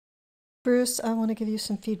Bruce, I want to give you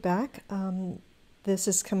some feedback. This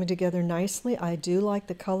is coming together nicely. I do like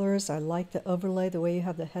the colors. I like the overlay, the way you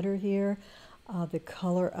have the header here, the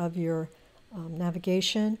color of your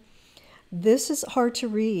navigation. This is hard to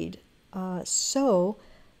read, so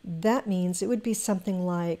that means it would be something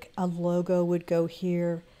like a logo would go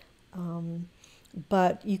here,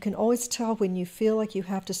 but you can always tell when you feel like you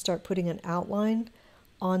have to start putting an outline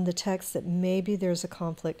on the text that maybe there's a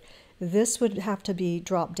conflict. This would have to be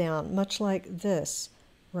dropped down, much like this,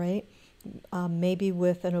 right? Maybe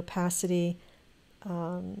with an opacity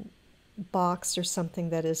box or something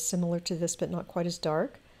that is similar to this but not quite as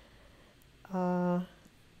dark.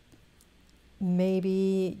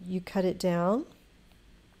 Maybe you cut it down.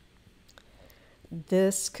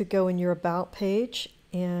 This could go in your about page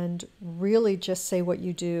and really just say what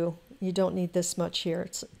you do. You don't need this much here.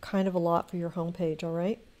 It's kind of a lot for your home page, all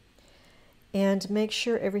right? And make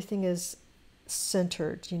sure everything is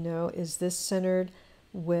centered, you know. Is this centered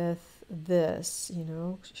with this, you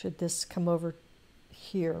know? Should this come over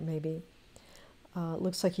here maybe? It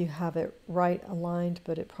looks like you have it right aligned,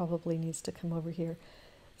 but it probably needs to come over here.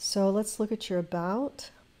 So let's look at your about.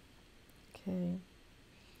 Okay.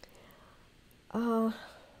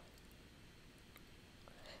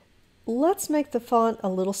 Let's make the font a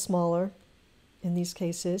little smaller in these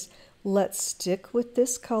cases. Let's stick with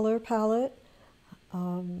this color palette.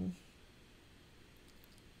 I'm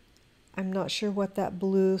not sure what that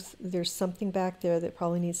blue, there's something back there that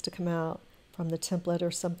probably needs to come out from the template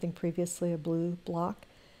or something previously, a blue block.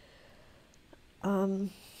 But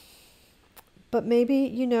maybe,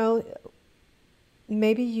 you know,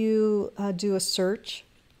 maybe you do a search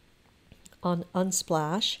on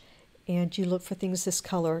Unsplash and you look for things this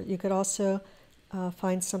color. You could also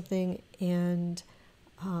find something and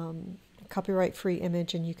copyright-free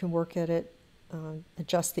image, and you can work at it,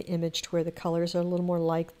 adjust the image to where the colors are a little more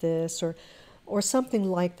like this or something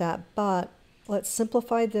like that. But let's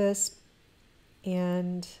simplify this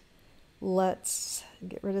and let's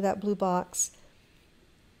get rid of that blue box.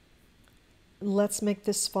 Let's make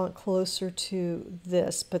this font closer to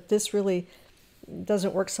this, but this really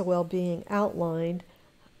doesn't work so well being outlined.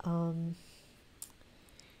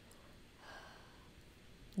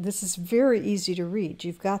 This is very easy to read.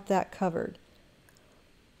 You've got that covered.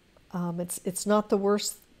 It's not the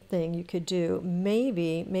worst thing you could do.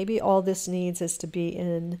 Maybe all this needs is to be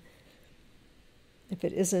in, if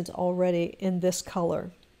it isn't already, in this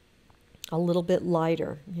color, a little bit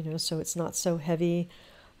lighter, you know, so it's not so heavy.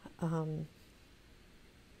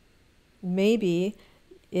 Maybe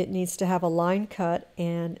it needs to have a line cut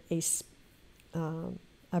and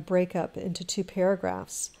a breakup into 2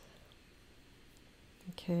 paragraphs.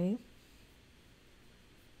 Okay.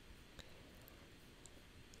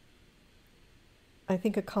 I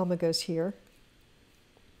think a comma goes here.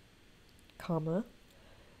 Comma.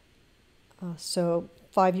 So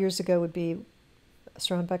 5 years ago would be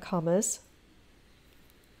surrounded by commas.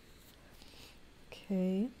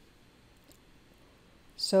 Okay.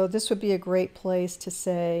 So this would be a great place to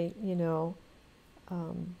say, you know,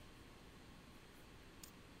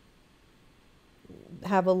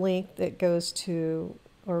 have a link that goes to,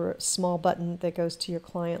 or a small button that goes to your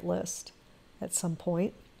client list at some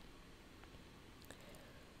point.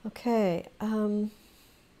 Okay,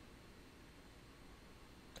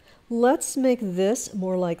 let's make this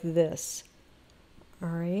more like this. All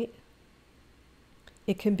right.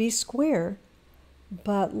 It can be square,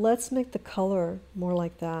 but let's make the color more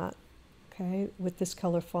like that, okay, with this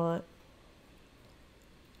color font.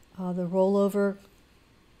 The rollover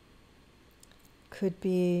could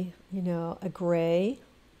be, you know, a gray,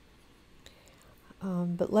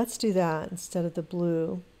 but let's do that instead of the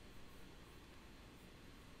blue.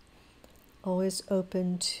 Always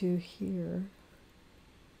open to here.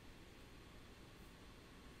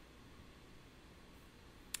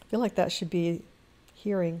 I feel like that should be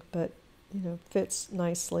hearing, but you know, fits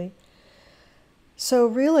nicely. So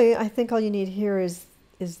really, I think all you need here is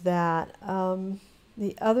that.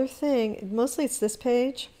 The other thing, mostly it's this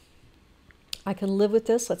page. I can live with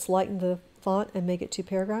this. Let's lighten the font and make it 2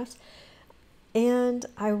 paragraphs. And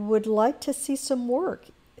I would like to see some work.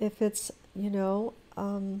 If it's, you know,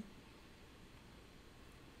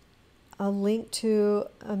 a link to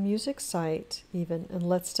a music site even, and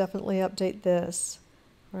let's definitely update this,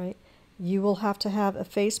 right? You will have to have a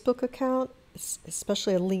Facebook account,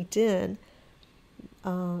 especially a LinkedIn,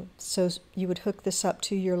 so you would hook this up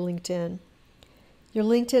to your LinkedIn. Your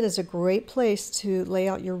LinkedIn is a great place to lay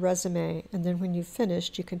out your resume, and then when you've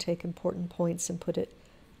finished, you can take important points and put it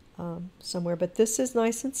somewhere. But this is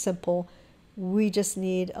nice and simple. We just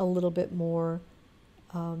need a little bit more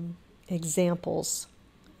examples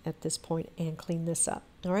at this point and clean this up.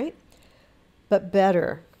 All right? But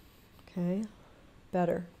better. Okay?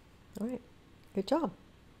 Better. All right. Good job.